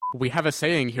We have a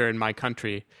saying here in my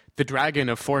country, the dragon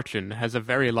of fortune has a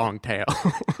very long tail.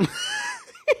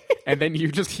 And then you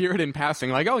just hear it in passing,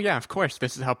 like, oh yeah, of course,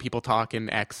 this is how people talk in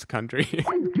X country.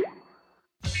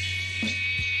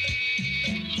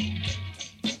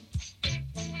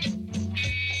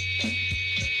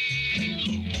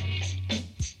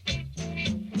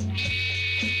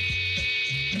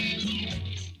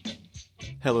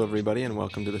 Hello, everybody, and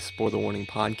welcome to the Spoiler Warning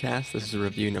Podcast. This is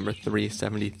review number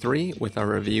 373 with our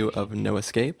review of No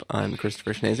Escape. I'm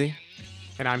Christopher Schnese.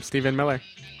 And I'm Stephen Miller.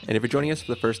 And if you're joining us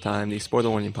for the first time, the Spoiler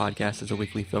Warning Podcast is a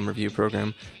weekly film review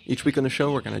program. Each week on the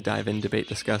show, we're going to dive in, debate,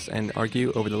 discuss, and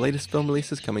argue over the latest film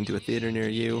releases coming to a theater near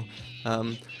you.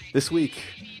 This week,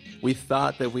 we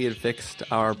thought that we had fixed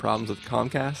our problems with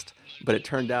Comcast, but it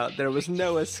turned out there was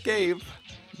no escape.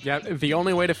 Yeah, the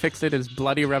only way to fix it is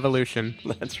bloody revolution.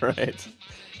 That's right.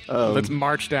 Let's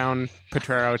march down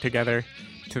Potrero together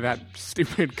to that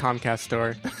stupid Comcast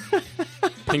store.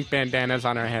 Pink bandanas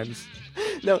on our heads.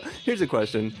 Now, here's a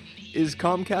question. Is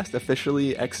Comcast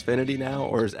officially Xfinity now,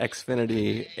 or is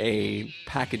Xfinity a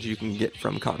package you can get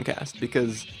from Comcast?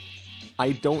 Because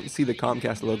I don't see the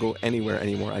Comcast logo anywhere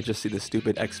anymore. I just see the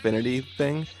stupid Xfinity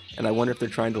thing, and I wonder if they're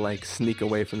trying to, like, sneak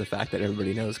away from the fact that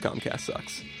everybody knows Comcast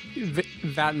sucks.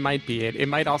 That might be it. It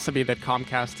might also be that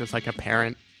Comcast is like a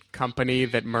parent company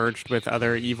that merged with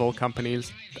other evil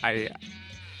companies. I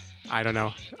don't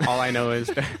know. All I know is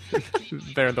that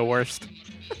they're the worst.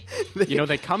 You know,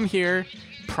 they come here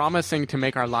promising to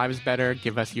make our lives better,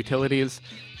 give us utilities,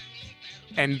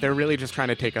 and they're really just trying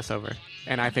to take us over.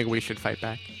 And I think we should fight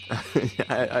back.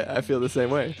 I feel the same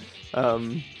way.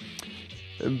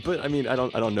 But I mean, I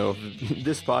don't know if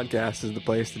this podcast is the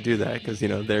place to do that, because, you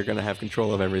know, they're going to have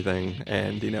control of everything.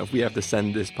 And, you know, if we have to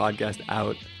send this podcast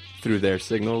out through their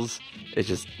signals, it's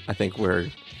just, I think we're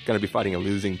going to be fighting a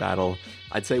losing battle.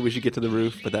 I'd say we should get to the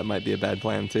roof, but that might be a bad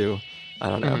plan too. I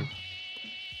don't know.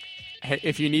 Hey,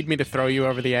 if you need me to throw you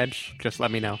over the edge, just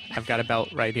let me know. I've got a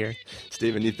belt right here.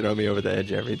 Steven, you throw me over the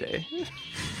edge every day.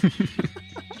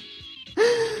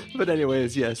 But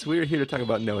anyways, yes, we're here to talk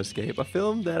about No Escape, a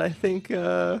film that I think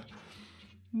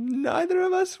neither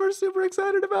of us were super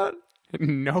excited about.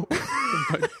 No,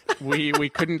 but we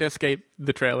couldn't escape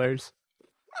the trailers.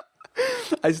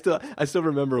 I still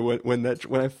remember when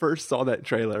I first saw that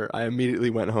trailer, I immediately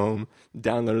went home,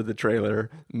 downloaded the trailer,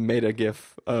 made a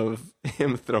GIF of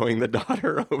him throwing the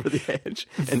daughter over the edge.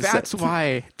 And that's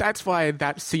why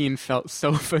that scene felt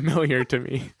so familiar to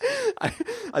me. I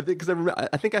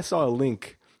think I saw a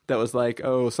link that was like,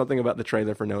 oh, something about the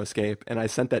trailer for No Escape, and I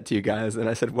sent that to you guys, and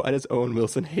I said, why does Owen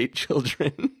Wilson hate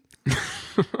children?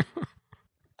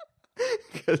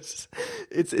 Because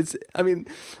it's I mean,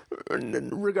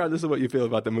 regardless of what you feel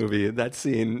about the movie, that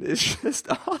scene is just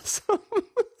awesome.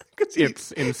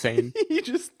 It's insane. He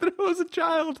just throws a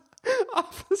child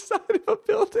off the side of a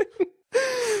building.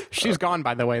 She's gone,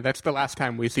 by the way. That's the last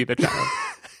time we see the child.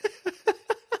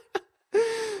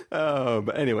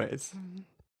 But anyways,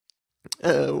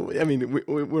 I mean,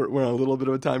 we're on a little bit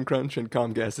of a time crunch, and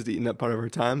Comcast is eating up part of our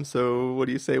time. So what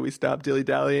do you say we stop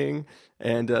dilly-dallying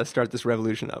and start this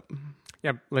revolution up?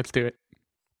 Yeah, let's do it.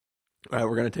 All right,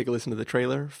 we're going to take a listen to the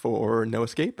trailer for No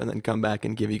Escape and then come back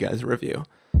and give you guys a review.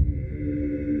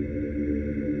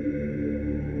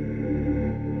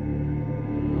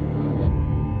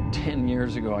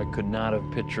 Years ago, I could not have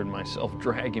pictured myself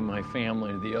dragging my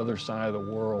family to the other side of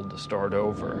the world to start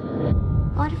over.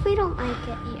 What if we don't like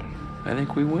it here? I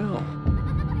think we will.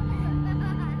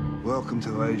 Welcome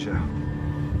to Asia.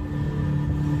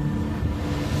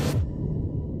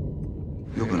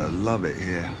 You're gonna love it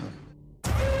here.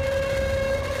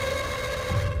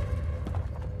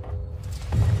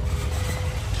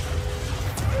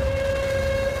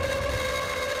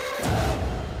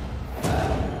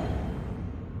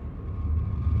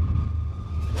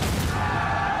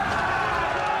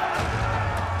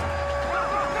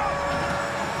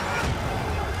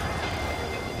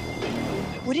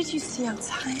 What did you see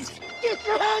outside? Get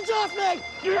your hands off me!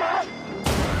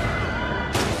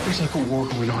 There's like a war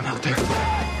going on out there.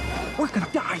 We're gonna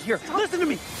die here. Listen to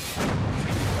me!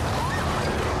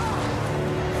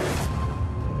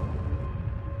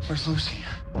 Where's Lucy?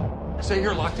 Stay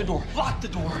here, lock the door. Lock the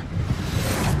door!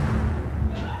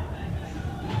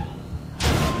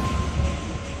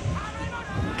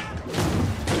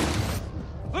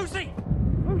 Lucy!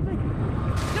 Lucy!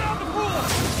 Get out the pool!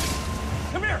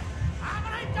 Come here!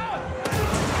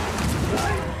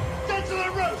 Get to the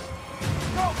roof!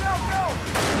 Go, go, go!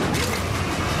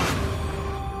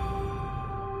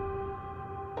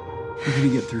 We're gonna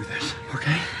get through this,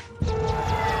 okay?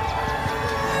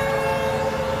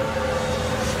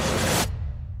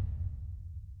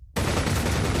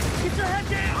 Get your head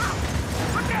down!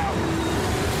 Look out!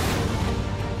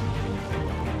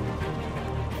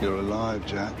 You're alive,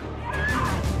 Jack.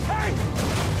 Hey!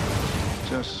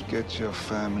 Just get your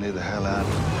family the hell out of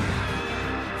here.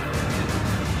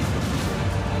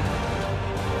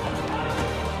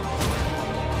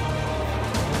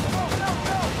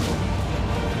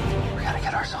 We gotta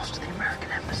get ourselves to the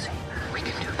American Embassy. We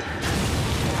can do that.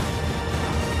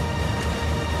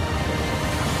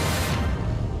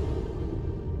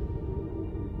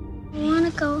 I want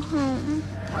to go home.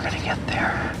 We're gonna get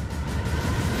there.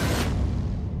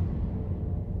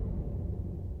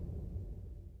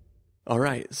 All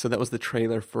right, so that was the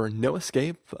trailer for No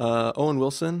Escape. Owen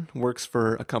Wilson works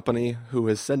for a company who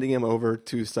is sending him over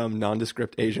to some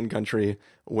nondescript Asian country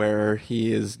where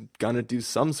he is going to do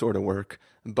some sort of work.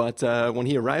 But when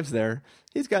he arrives there,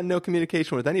 he's got no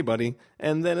communication with anybody.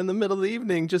 And then in the middle of the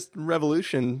evening, just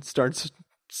revolution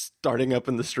starting up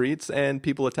in the streets, and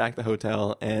people attack the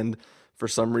hotel and for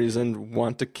some reason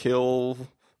want to kill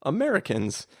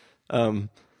Americans.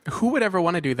 Who would ever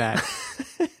want to do that?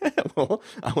 Well,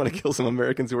 I want to kill some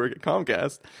Americans who work at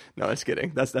Comcast. No, just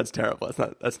kidding. That's terrible.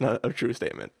 That's not a true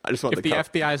statement. I just want If the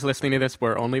FBI is listening to this,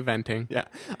 we're only venting. Yeah,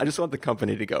 I just want the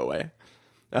company to go away.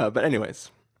 But anyways,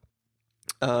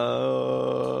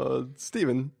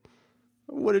 Steven,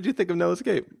 what did you think of No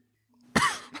Escape?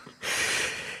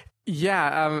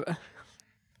 Yeah.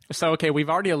 So, okay, we've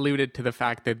already alluded to the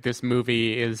fact that this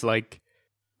movie is like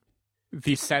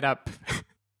the setup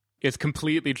is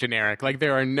completely generic. Like,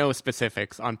 there are no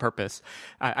specifics on purpose.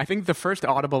 I think the first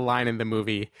audible line in the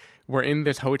movie, we're in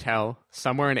this hotel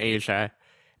somewhere in Asia,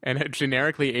 and a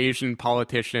generically Asian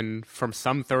politician from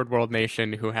some third world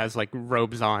nation who has like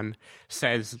robes on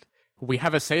says, "We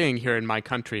have a saying here in my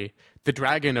country, the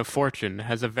dragon of fortune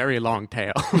has a very long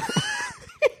tail."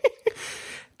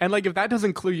 And like, if that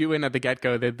doesn't clue you in at the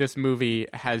get-go that this movie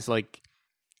has like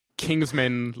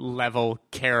Kingsman level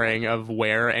caring of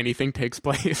where anything takes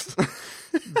place,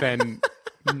 then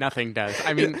nothing does.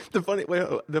 I mean, the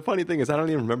funny thing is, I don't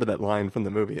even remember that line from the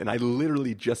movie, and I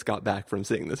literally just got back from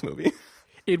seeing this movie.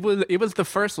 It was the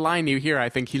first line you hear. I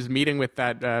think he's meeting with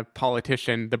that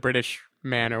politician, the British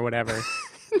man or whatever.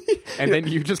 And then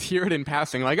you just hear it in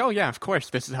passing, like, oh yeah, of course,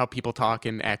 this is how people talk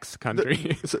in X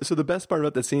country. So the best part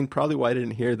about the scene, probably why I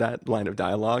didn't hear that line of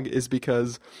dialogue, is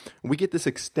because we get this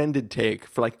extended take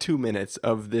for like 2 minutes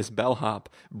of this bellhop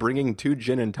bringing 2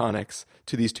 gin and tonics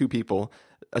to these 2 people.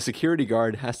 A security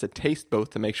guard has to taste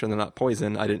both to make sure they're not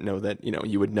poison. I didn't know that,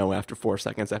 you would know after 4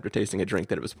 seconds after tasting a drink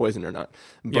that it was poison or not.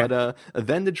 But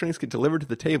then the drinks get delivered to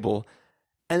the table.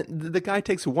 And the guy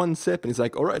takes 1 sip and he's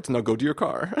like, all right, now go to your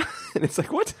car. And it's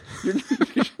like, what?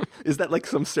 Is that like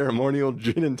some ceremonial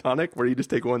gin and tonic where you just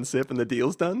take 1 sip and the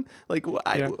deal's done? Like, what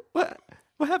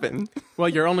happened? Well,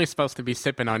 you're only supposed to be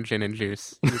sipping on gin and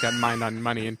juice. You got mind on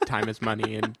money and time is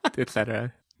money and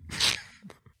etc.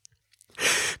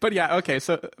 But yeah, okay,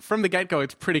 so from the get-go,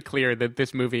 it's pretty clear that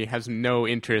this movie has no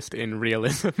interest in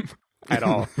realism at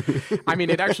all. I mean,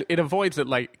 it avoids it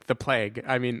like the plague.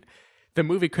 I mean, the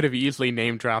movie could have easily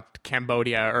name-dropped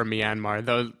Cambodia or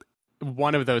Myanmar.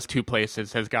 One of those 2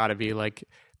 places has got to be, like,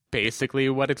 basically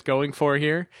what it's going for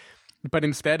here. But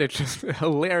instead, it's just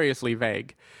hilariously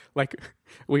vague. Like,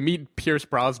 we meet Pierce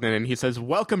Brosnan, and he says,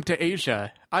 "Welcome to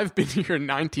Asia. I've been here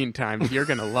 19 times. You're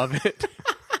going to love it."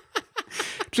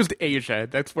 Just Asia.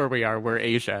 That's where we are. We're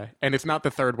Asia. And it's not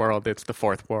the third world. It's the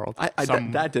fourth world.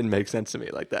 That didn't make sense to me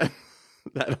like that.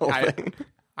 That whole thing.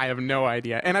 I have no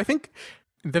idea. And I think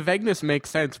the vagueness makes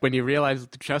sense when you realize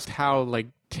just how, like,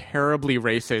 terribly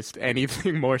racist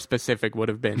anything more specific would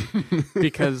have been.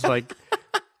 Because, like,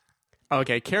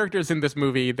 okay, characters in this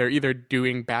movie, they're either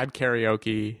doing bad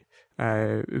karaoke,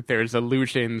 there's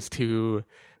allusions to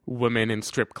women in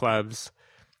strip clubs.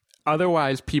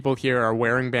 Otherwise, people here are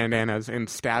wearing bandanas and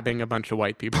stabbing a bunch of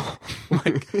white people.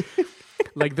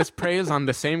 Like this preys on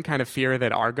the same kind of fear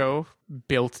that Argo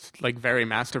built, like, very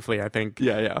masterfully, I think.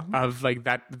 Yeah. Of like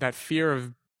that fear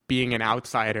of being an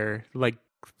outsider. Like,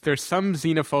 there's some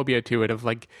xenophobia to it of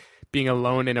like being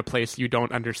alone in a place you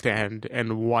don't understand,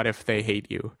 and what if they hate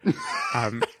you?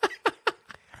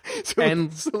 So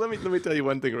let me tell you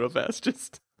one thing real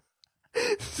fast.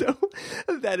 So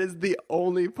that is the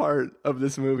only part of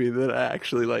this movie that I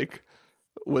actually like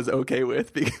was okay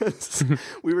with, because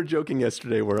we were joking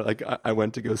yesterday where like I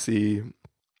went to go see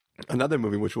another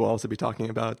movie, which we'll also be talking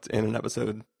about in an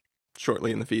episode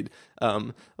shortly in the feed.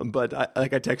 But I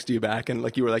texted you back, and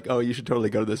like you were like, "Oh, you should totally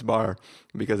go to this bar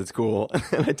because it's cool."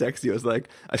 And I texted you, I was like,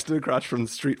 I stood across from the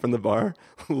street from the bar,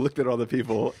 looked at all the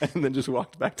people, and then just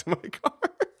walked back to my car.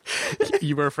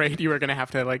 You were afraid you were going to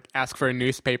have to like ask for a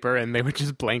newspaper and they would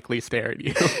just blankly stare at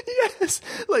you.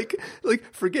 like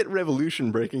forget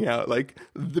revolution breaking out. Like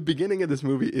the beginning of this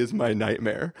movie is my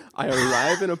nightmare. I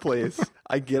arrive in a place,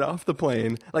 I get off the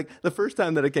plane. Like the first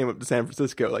time that I came up to San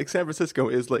Francisco, like San Francisco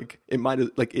is like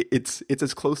it's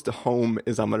as close to home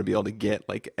as I'm gonna be able to get.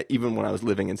 Like even when I was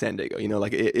living in San Diego, you know,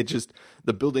 like it just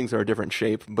the buildings are a different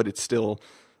shape, but it's still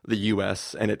the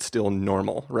U.S. and it's still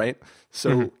normal, right?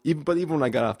 So even when I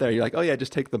got off there, you're like, oh yeah,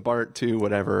 just take the BART to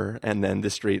whatever, and then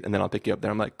this street, and then I'll pick you up there.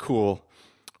 I'm like, cool.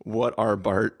 What are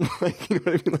BART? Like, you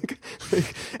know what I mean?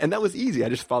 Like, and that was easy. I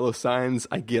just follow signs.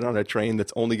 I get on a train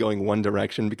that's only going one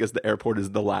direction because the airport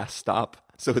is the last stop.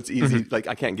 So it's easy. Like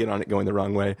I can't get on it going the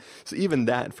wrong way. So even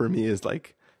that for me is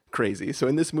like crazy. So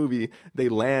in this movie, they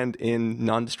land in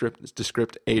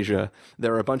nondescript Asia.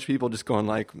 There are a bunch of people just going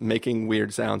like making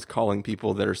weird sounds, calling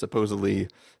people that are supposedly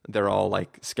they're all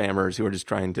like scammers who are just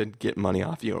trying to get money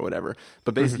off you or whatever.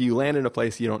 But basically, you land in a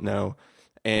place you don't know.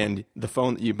 And the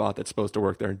phone that you bought that's supposed to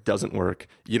work there doesn't work.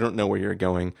 You don't know where you're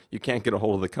going. You can't get a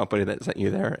hold of the company that sent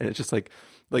you there. And it's just like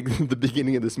the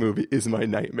beginning of this movie is my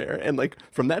nightmare. And like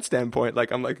from that standpoint, like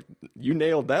I'm like, you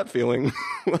nailed that feeling.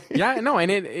 Yeah, no,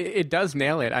 and it does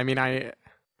nail it. I mean,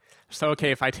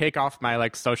 okay, if I take off my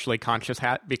like socially conscious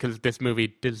hat, because this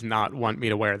movie does not want me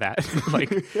to wear that. Like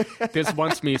this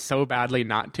wants me so badly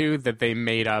not to that they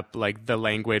made up like the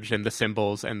language and the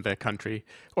symbols and the country.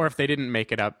 Or if they didn't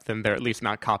make it up, then they're at least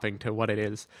not copying to what it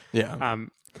is. Yeah.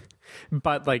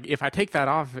 But like if I take that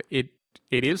off, it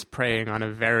is preying on a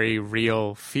very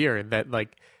real fear that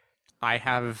like I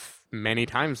have many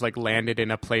times like landed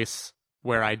in a place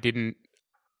where I didn't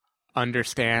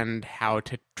understand how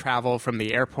to travel from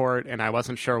the airport and I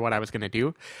wasn't sure what I was going to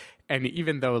do. And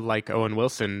even though like Owen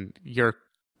Wilson, you're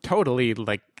totally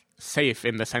like safe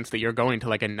in the sense that you're going to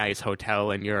like a nice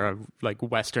hotel and you're a like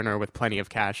Westerner with plenty of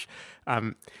cash.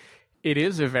 It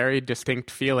is a very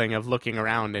distinct feeling of looking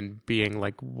around and being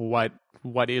like, what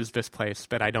is this place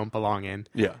that I don't belong in?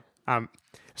 Yeah.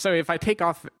 So if I take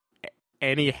off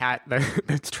any hat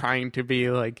that's trying to be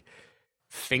like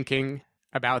thinking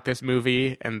about this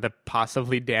movie and the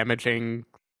possibly damaging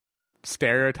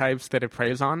stereotypes that it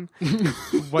preys on,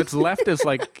 what's left is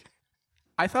like,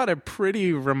 I thought a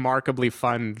pretty remarkably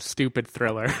fun, stupid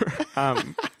thriller.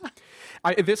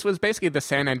 This was basically the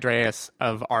San Andreas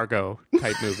of Argo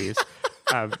type movies.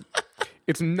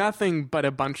 It's nothing but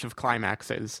a bunch of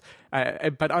climaxes.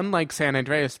 But unlike San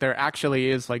Andreas, there actually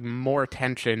is like more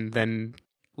tension than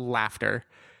laughter.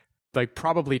 Like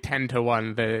probably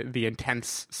 10-1, the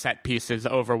intense set pieces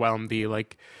overwhelm the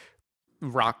like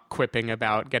Rock quipping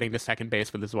about getting to second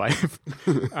base with his wife.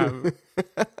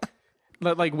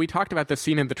 Like we talked about the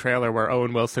scene in the trailer where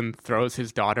Owen Wilson throws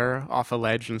his daughter off a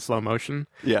ledge in slow motion.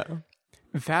 Yeah.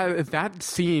 That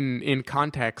scene in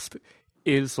context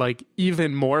is like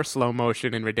even more slow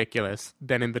motion and ridiculous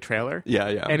than in the trailer. Yeah,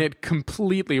 yeah. And it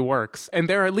completely works. And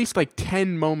there are at least like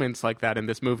 10 moments like that in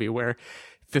this movie where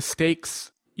the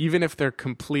stakes, even if they're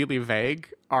completely vague,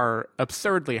 are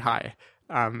absurdly high.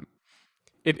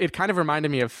 It kind of reminded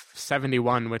me of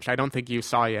 71, which I don't think you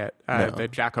saw yet, the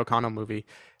Jack O'Connell movie.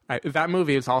 That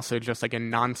movie is also just like a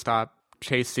nonstop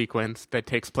chase sequence that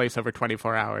takes place over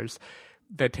 24 hours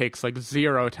that takes like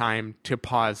zero time to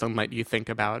pause and let you think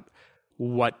about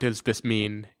what does this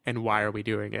mean and why are we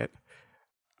doing it.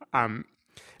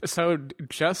 So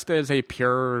just as a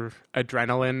pure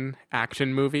adrenaline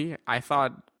action movie, I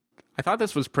thought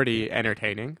this was pretty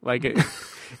entertaining. Like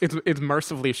it's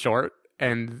mercifully short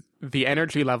and the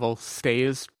energy level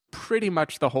stays pretty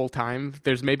much the whole time.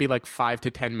 There's maybe like 5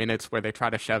 to 10 minutes where they try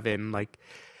to shove in like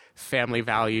family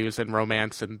values and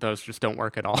romance, and those just don't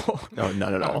work at all. No,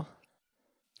 not at all.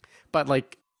 But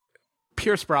like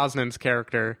Pierce Brosnan's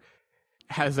character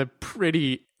has a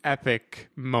pretty epic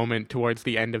moment towards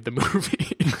the end of the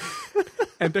movie.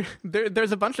 And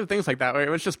there's a bunch of things like that where it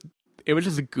was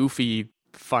just goofy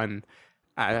fun.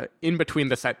 In between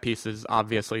the set pieces,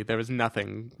 obviously, there was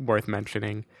nothing worth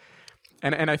mentioning.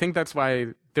 And I think that's why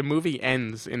the movie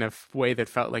ends in a way that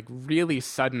felt like really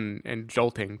sudden and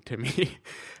jolting to me.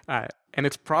 And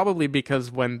it's probably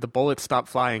because when the bullets stop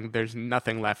flying, there's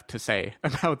nothing left to say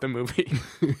about the movie.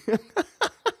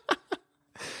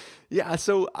 Yeah,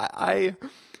 so I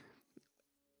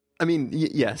mean,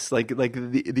 yes, like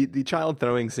the child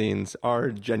throwing scenes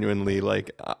are genuinely like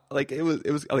it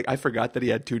was like I forgot that he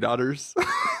had 2 daughters.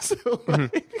 So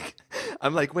like,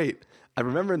 I'm like, wait, I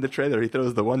remember in the trailer he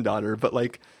throws the one daughter, but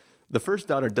like The first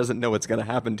daughter doesn't know what's going to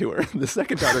happen to her. The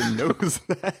second daughter knows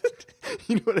that.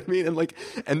 You know what I mean?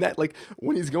 And that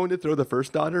when he's going to throw the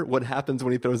first daughter, what happens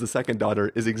when he throws the second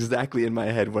daughter is exactly in my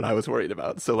head what I was worried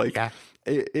about. So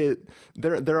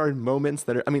there are moments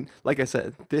that are, I mean, like I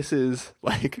said, this is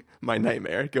like my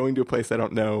nightmare, going to a place I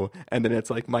don't know, and then it's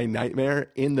like my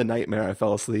nightmare. In the nightmare, I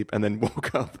fell asleep and then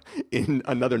woke up in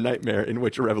another nightmare in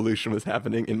which a revolution was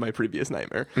happening in my previous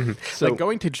nightmare. Mm-hmm. So like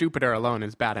going to Jupiter alone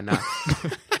is bad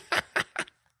enough.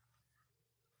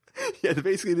 Yeah,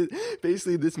 basically,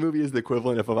 this movie is the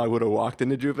equivalent of if I would have walked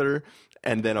into Jupiter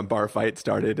and then a bar fight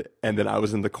started and then I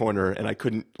was in the corner and I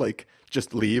couldn't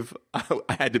just leave. I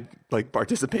had to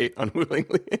participate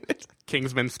unwillingly in it.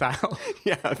 Kingsman style.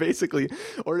 Yeah, basically.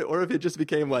 Or if it just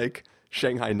became like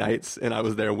Shanghai Nights and I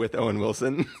was there with Owen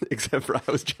Wilson, except for I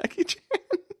was Jackie Chan.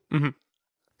 Mm-hmm.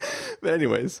 But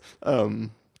anyways, where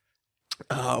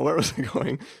was I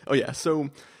going? Oh yeah,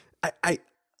 so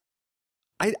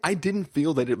I didn't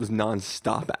feel that it was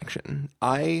nonstop action.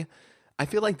 I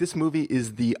feel like this movie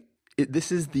is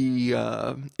it's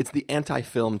the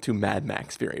anti-film to Mad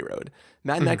Max Fury Road.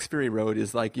 Mad Max Fury Road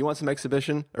is like, you want some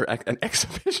exhibition or an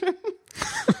exhibition?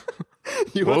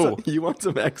 You want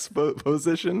some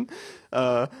exposition?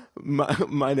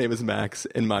 My name is Max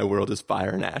and my world is fire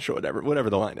and ash or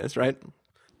whatever the line is, right?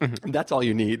 Mm-hmm. That's all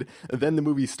you need. Then the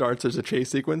movie starts, there's a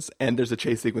chase sequence, and there's a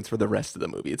chase sequence for the rest of the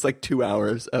movie. It's like 2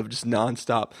 hours of just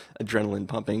nonstop adrenaline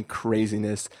pumping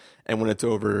craziness. And when it's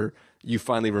over, you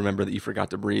finally remember that you forgot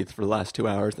to breathe for the last 2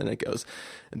 hours. Then it goes.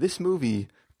 This movie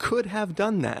could have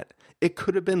done that. It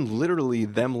could have been literally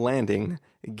them landing,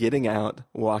 getting out,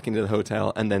 walking to the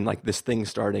hotel, and then this thing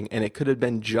starting. And it could have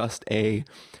been just even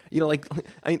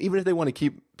if they want to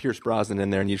keep Pierce Brosnan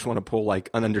in there and you just want to pull an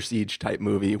Under Siege type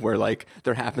movie where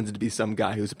there happens to be some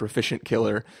guy who's a proficient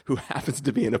killer who happens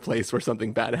to be in a place where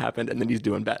something bad happened and then he's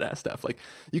doing badass stuff.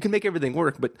 You can make everything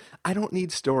work, but I don't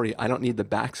need story. I don't need the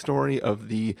backstory of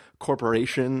the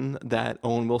corporation that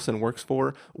Owen Wilson works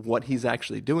for, what he's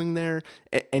actually doing there,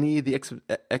 any of the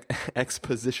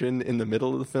exposition in the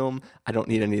middle of the film. I don't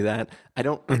need any of that.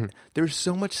 There's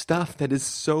so much stuff that is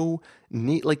so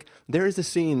neat. There is a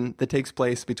scene that takes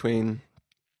place between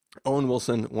Owen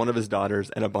Wilson, one of his daughters,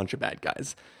 and a bunch of bad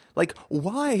guys.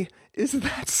 Why is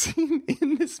that scene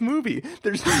in this movie?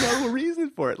 There's no reason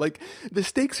for it. The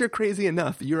stakes are crazy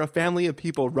enough. You're a family of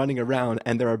people running around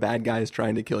and there are bad guys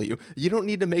trying to kill you. You don't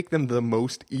need to make them the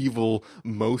most evil,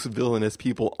 most villainous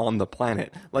people on the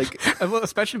planet. Well,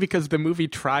 especially because the movie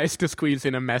tries to squeeze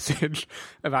in a message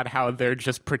about how they're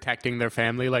just protecting their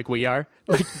family like we are.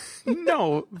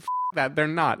 No, that they're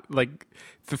not.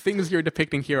 The things you're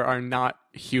depicting here are not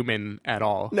human at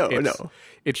all. No.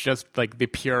 It's just the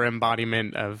pure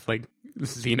embodiment of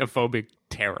xenophobic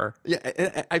terror.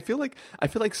 Yeah, I feel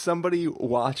like somebody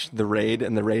watched The Raid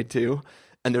and The Raid 2,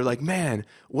 and they're like, man,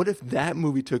 what if that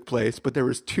movie took place, but there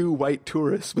was 2 white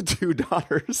tourists with 2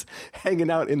 daughters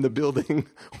hanging out in the building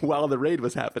while the raid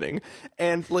was happening?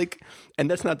 And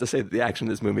that's not to say that the action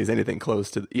of this movie is anything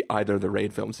close to either of the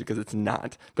Raid films, because it's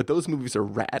not. But those movies are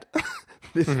rad.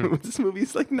 This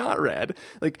movie's not rad.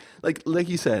 Like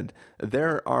you said,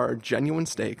 there are genuine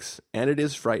stakes, and it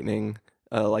is frightening,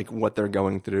 what they're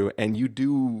going through, and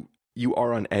you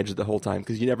are on edge the whole time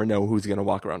because you never know who's going to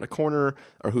walk around a corner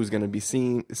or who's going to be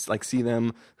seen, see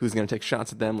them, who's going to take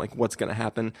shots at them, what's going to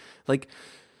happen.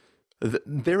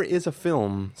 There is a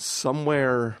film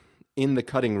somewhere in the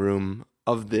cutting room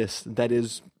of this that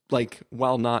is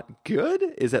while not good,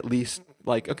 is at least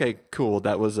okay, cool.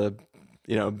 That was a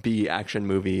B action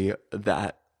movie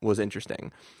that was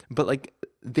interesting. But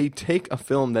they take a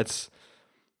film that's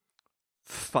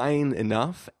fine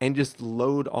enough and just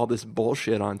load all this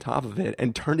bullshit on top of it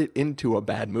and turn it into a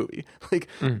bad movie.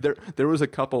 There was a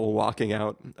couple walking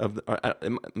out of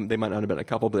they might not have been a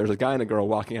couple, but there's a guy and a girl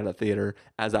walking out of the theater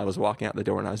as I was walking out the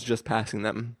door, and I was just passing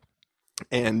them,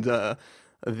 and the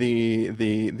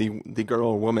girl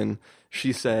or woman,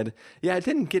 she said, yeah, it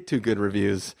didn't get too good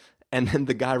reviews. And then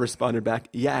the guy responded back,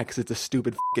 yeah, because it's a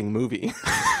stupid fucking movie.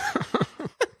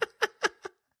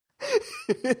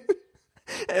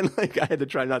 And I had to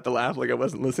try not to laugh, I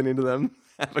wasn't listening to them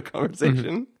have a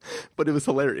conversation, but it was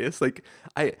hilarious. But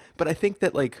I think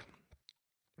that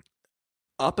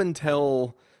up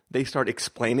until they start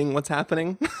explaining what's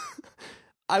happening,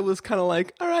 I was kind of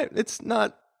all right, it's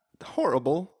not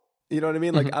horrible. You know what I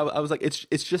mean? I was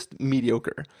it's just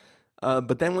mediocre.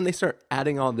 But then when they start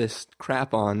adding all this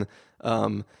crap on,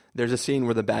 there's a scene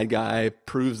where the bad guy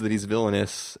proves that he's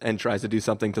villainous and tries to do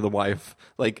something to the wife.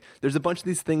 There's a bunch of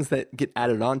these things that get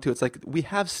added onto. It's we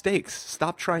have stakes.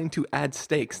 Stop trying to add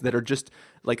stakes that are just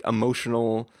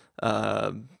emotional,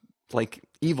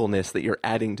 evilness that you're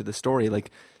adding to the story.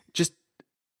 Like, just,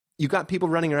 you got people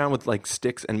running around with like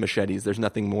sticks and machetes. There's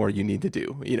nothing more you need to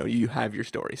do. You know, you have your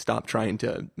story. Stop trying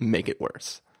to make it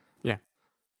worse.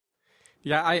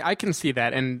 Yeah, I can see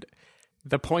that. And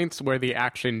the points where the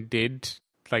action did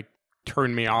like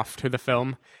turn me off to the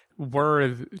film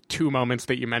were two moments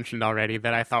that you mentioned already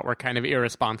that I thought were kind of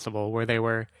irresponsible, where they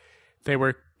were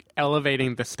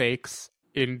elevating the stakes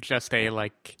in just a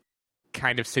like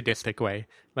kind of sadistic way,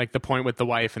 like the point with the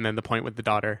wife and then the point with the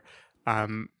daughter.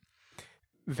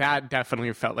 That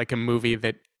definitely felt like a movie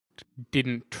that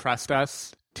didn't trust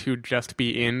us to just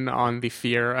be in on the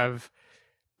fear of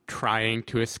trying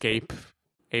to escape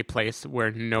a place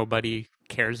where nobody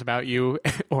cares about you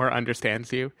or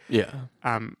understands you. Yeah.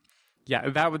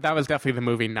 That was definitely the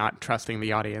movie not trusting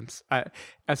the audience.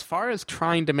 As far as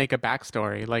trying to make a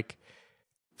backstory, like,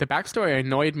 the backstory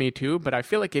annoyed me too, but I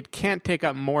feel like it can't take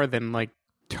up more than like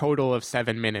total of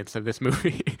 7 minutes of this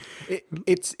movie.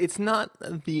 It's not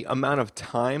the amount of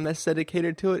time that's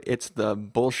dedicated to it. It's the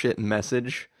bullshit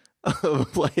message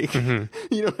of like, you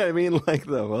know what I mean? Like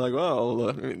well,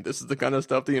 I mean, this is the kind of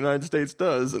stuff the United States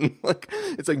does, and like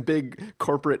it's like big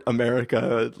corporate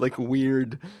America, like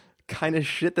weird kind of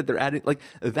shit that they're adding. Like,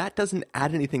 that doesn't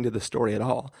add anything to the story at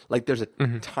all. Like, there's a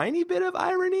tiny bit of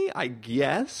irony, I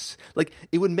guess. Like,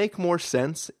 it would make more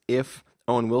sense if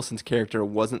Owen Wilson's character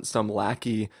wasn't some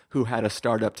lackey who had a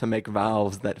startup to make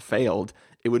valves that failed.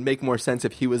 It would make more sense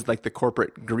if he was like the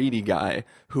corporate greedy guy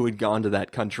who had gone to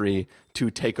that country to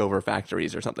take over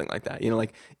factories or something like that. You know,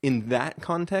 like, in that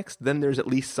context, then there's at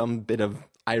least some bit of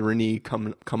irony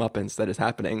comeuppance that is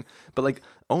happening. But like,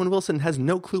 Owen Wilson has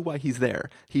no clue why he's there.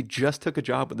 He just took a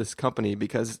job with this company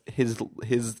because his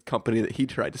company that he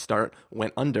tried to start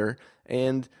went under,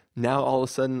 and now all of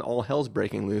a sudden all hell's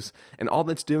breaking loose, and all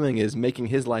that's doing is making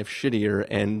his life shittier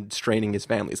and straining his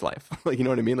family's life. Like, you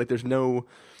know what I mean? Like, there's no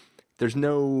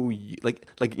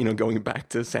like, you know, going back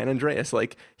to San Andreas,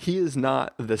 like, he is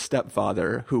not the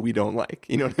stepfather who we don't like.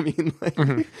 You know what I mean?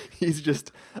 Like, he's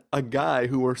just a guy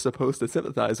who we're supposed to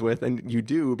sympathize with, and you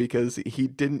do, because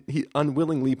he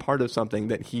unwillingly part of something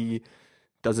that he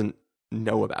doesn't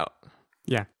know about.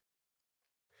 Yeah.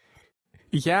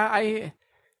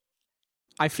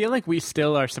 I feel like we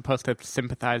still are supposed to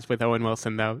sympathize with Owen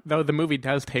Wilson, though the movie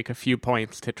does take a few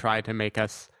points to try to make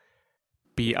us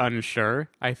be unsure.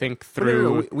 I think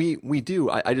through... No, we do.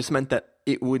 I just meant that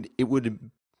it would,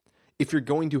 if you're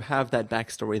going to have that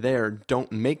backstory there,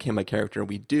 don't make him a character.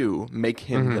 We do make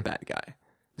him the bad guy.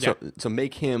 So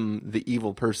make him the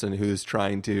evil person who's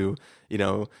trying to, you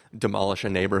know, demolish a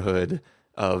neighborhood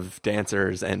of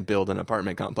dancers and build an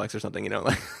apartment complex or something, you know,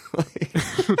 like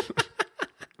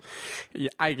Yeah,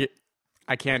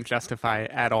 I can't justify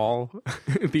at all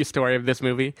the story of this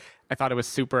movie. I thought it was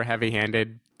super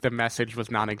heavy-handed. The message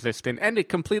was non-existent, and it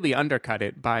completely undercut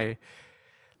it by,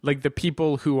 like, the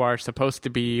people who are supposed to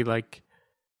be, like,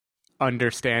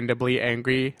 understandably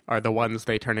angry are the ones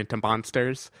they turn into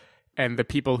monsters, and the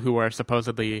people who are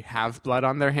supposedly have blood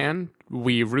on their hand,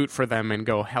 we root for them and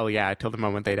go, hell yeah, till the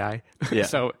moment they die. Yeah.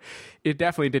 So it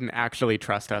definitely didn't actually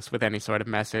trust us with any sort of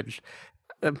message.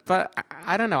 But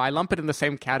I don't know. I lump it in the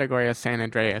same category as San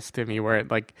Andreas to me, where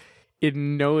it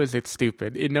knows it's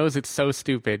stupid. It knows it's so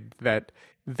stupid that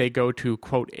they go to,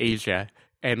 quote, Asia,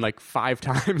 and like 5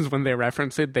 times when they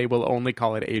reference it, they will only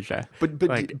call it Asia. But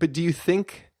do you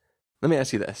think? Let me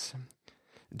ask you this: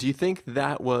 do you think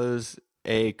that was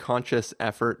a conscious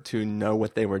effort to know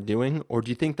what they were doing, or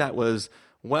do you think that was,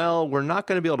 well, we're not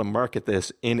going to be able to market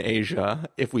this in Asia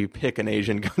if we pick an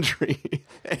Asian country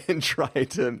and try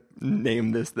to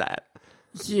name this that?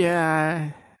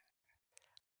 Yeah.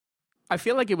 I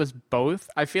feel like it was both.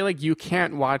 I feel like you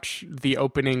can't watch the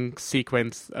opening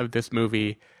sequence of this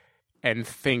movie and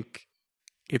think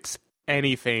it's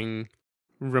anything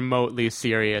remotely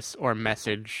serious or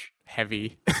message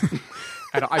heavy.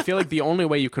 I feel like the only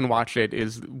way you can watch it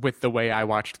is with the way I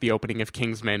watched the opening of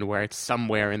Kingsman, where it's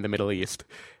somewhere in the Middle East,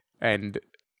 and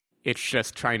it's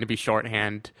just trying to be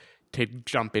shorthand to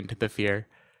jump into the fear.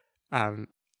 I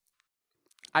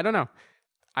don't know.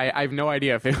 I have no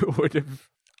idea if it would have...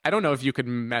 I don't know if you could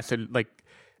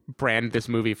brand this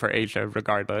movie for Asia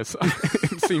regardless.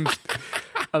 It seems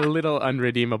a little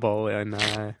unredeemable in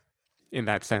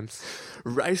that sense.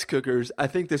 Rice cookers. I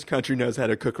think this country knows how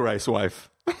to cook rice, wife.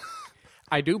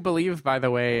 I do believe, by the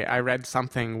way, I read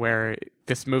something where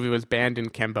this movie was banned in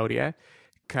Cambodia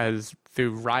because the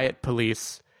riot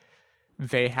police,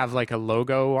 they have like a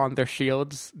logo on their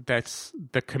shields that's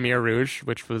the Khmer Rouge,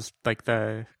 which was like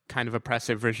the kind of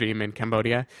oppressive regime in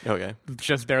Cambodia. Okay.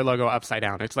 Just their logo upside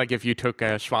down. It's like if you took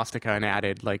a swastika and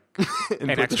added like an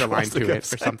extra line to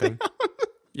it or something.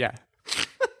 Yeah.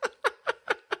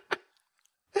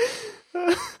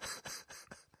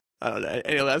 I don't know.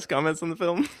 Any last comments on the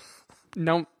film?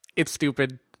 No, it's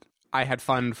stupid. I had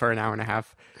fun for an hour and a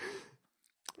half,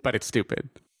 but it's stupid.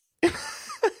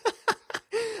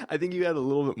 I think you had a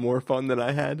little bit more fun than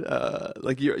I had.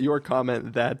 Like your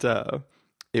comment that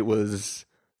it was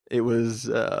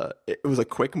a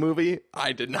quick movie.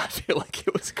 I did not feel like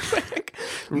it was quick.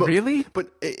 Really?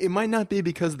 But it might not be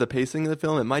because of the pacing of the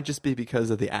film. It might just be because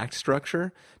of the act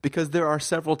structure. Because there are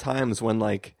several times when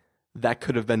like that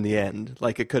could have been the end.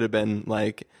 Like it could have been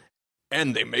like,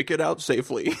 and they make it out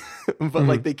safely. But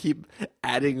like they keep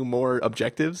adding more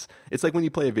objectives. It's like when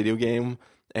you play a video game.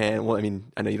 And well, I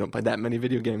mean, I know you don't play that many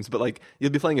video games, but like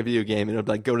you'll be playing a video game and it'll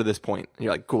be like, go to this point. And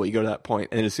you're like, cool, you go to that point.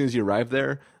 And as soon as you arrive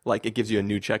there, like it gives you a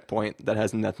new checkpoint that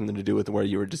has nothing to do with where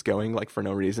you were just going, like for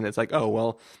no reason. It's like, oh,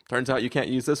 well, turns out you can't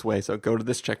use this way. So go to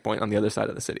this checkpoint on the other side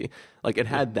of the city. Like it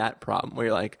had that problem where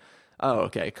you're like, oh,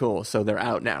 okay, cool. So they're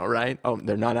out now, right? Oh,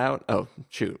 they're not out? Oh,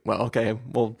 shoot. Well, okay.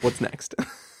 Well, what's next?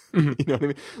 You know what I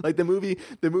mean? Like the movie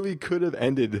could have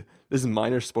ended. This is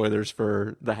minor spoilers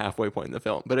for the halfway point in the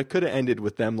film, but it could have ended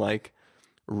with them like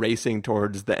racing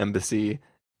towards the embassy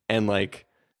and like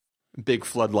big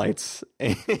floodlights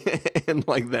and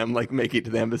like them like making it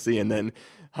to the embassy and then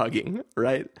hugging,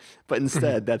 right? But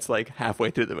instead, that's like halfway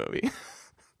through the movie.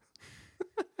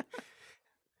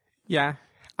 Yeah.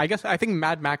 I think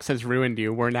Mad Max has ruined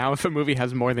you, where now if a movie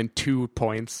has more than 2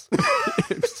 points,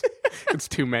 it's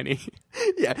too many.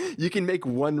 Yeah, you can make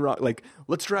one wrong, like,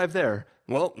 let's drive there.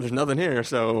 Well, there's nothing here,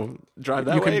 so drive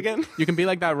that way again. You can be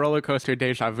like that roller coaster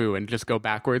Deja Vu and just go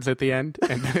backwards at the end,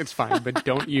 and then it's fine. But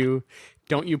don't you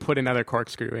put another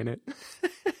corkscrew in it.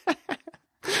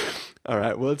 All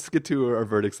right, well, let's get to our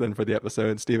verdicts then for the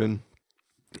episode. Steven,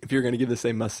 if you're going to give this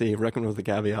a must-see, recommend with the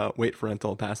caveat, wait for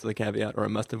rental, pass with the caveat, or a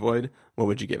must-avoid, what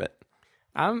would you give it?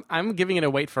 I'm giving it a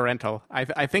wait for rental.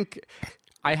 I think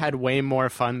I had way more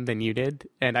fun than you did,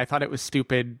 and I thought it was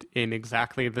stupid in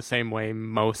exactly the same way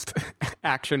most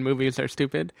action movies are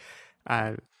stupid.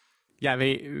 Yeah,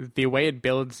 the way it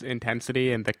builds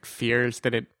intensity and the fears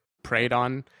that it preyed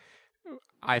on,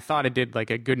 I thought it did like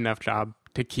a good enough job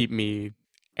to keep me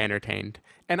entertained.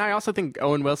 And I also think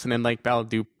Owen Wilson and Lake Bell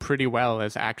do pretty well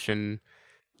as action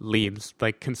leads.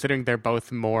 Like considering they're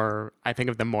both more, I think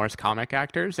of them more as comic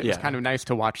actors. It was kind of nice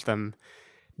to watch them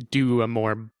do a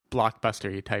more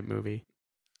blockbuster-y type movie.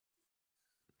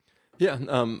 Yeah,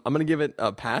 I'm going to give it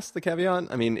a pass, the caveat.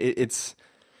 I mean, it's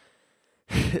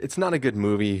not a good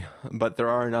movie, but there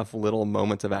are enough little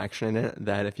moments of action in it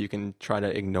that if you can try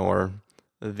to ignore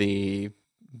the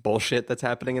bullshit that's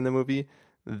happening in the movie,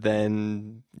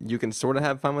 then you can sort of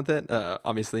have fun with it.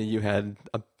 Obviously, you had,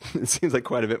 it seems like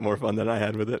quite a bit more fun than I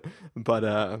had with it.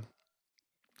 But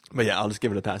yeah, I'll just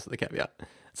give it a pass with the caveat.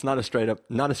 It's not a straight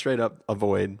up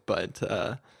avoid, but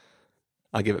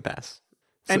I'll give it a pass.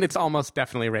 And it's almost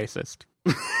definitely racist.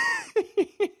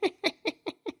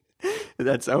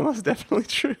 That's almost definitely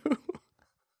true.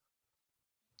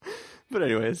 But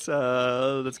anyways,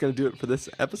 that's going to do it for this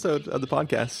episode of the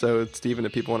podcast. So, Steven,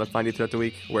 if people want to find you throughout the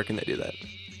week, where can they do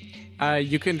that?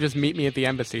 You can just meet me at the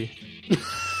embassy.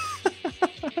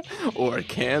 Or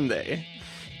can they?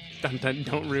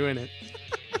 Don't ruin it.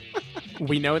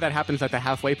 We know that happens at the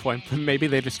halfway point, but maybe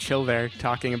they just chill there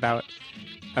talking about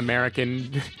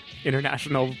American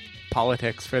international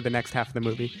politics for the next half of the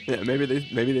movie. Yeah, maybe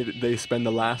they spend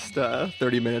the last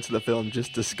 30 minutes of the film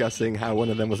just discussing how one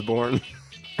of them was born.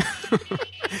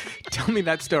 Tell me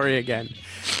that story again.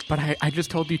 But I just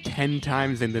told you 10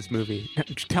 times in this movie.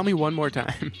 Tell me one more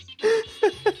time.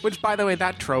 Which, by the way,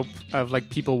 that trope of like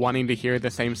people wanting to hear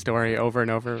the same story over and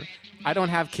over. I don't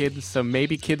have kids, so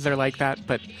maybe kids are like that,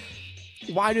 but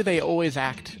why do they always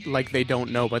act like they don't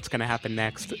know what's going to happen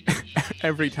next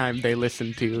every time they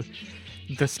listen to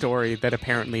the story that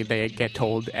apparently they get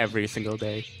told every single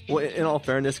day? Well, in all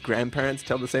fairness, grandparents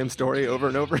tell the same story over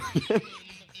and over again.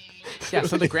 Yeah,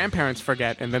 so the grandparents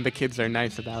forget, and then the kids are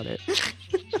nice about it.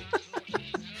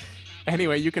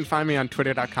 Anyway, you can find me on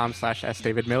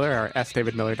twitter.com/sdavidmiller or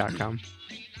sdavidmiller.com.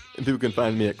 And people can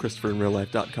find me at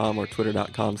ChristopherInRealLife.com or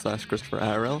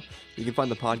twitter.com/ChristopherIRL. You can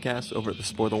find the podcast over at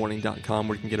thespoilerwarning.com,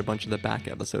 where you can get a bunch of the back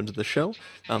episodes of the show.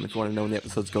 If you want to know when the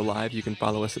episodes go live, you can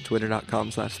follow us at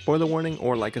twitter.com/spoilerwarning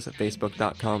or like us at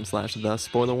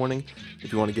facebook.com/thespoilerwarning.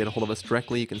 If you want to get a hold of us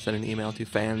directly, you can send an email to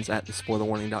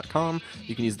fans@thespoilerwarning.com.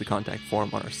 You can use the contact form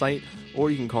on our site, or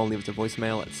you can call and leave us a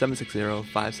voicemail at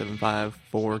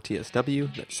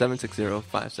 760-575-4TSW. That's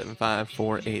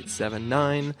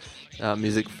 760-575-4879.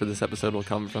 Music for this episode will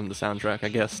come from the soundtrack, I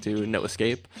guess, to No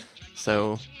Escape.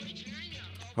 So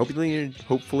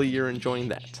hopefully you're enjoying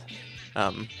that.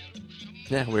 Yeah,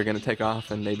 we're going to take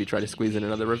off and maybe try to squeeze in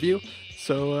another review.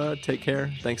 So take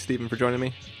care. Thanks, Steven, for joining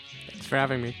me. for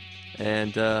having me.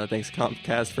 And thanks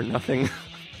Comcast for nothing.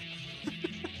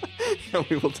 And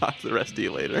we will talk to the rest of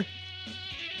you later.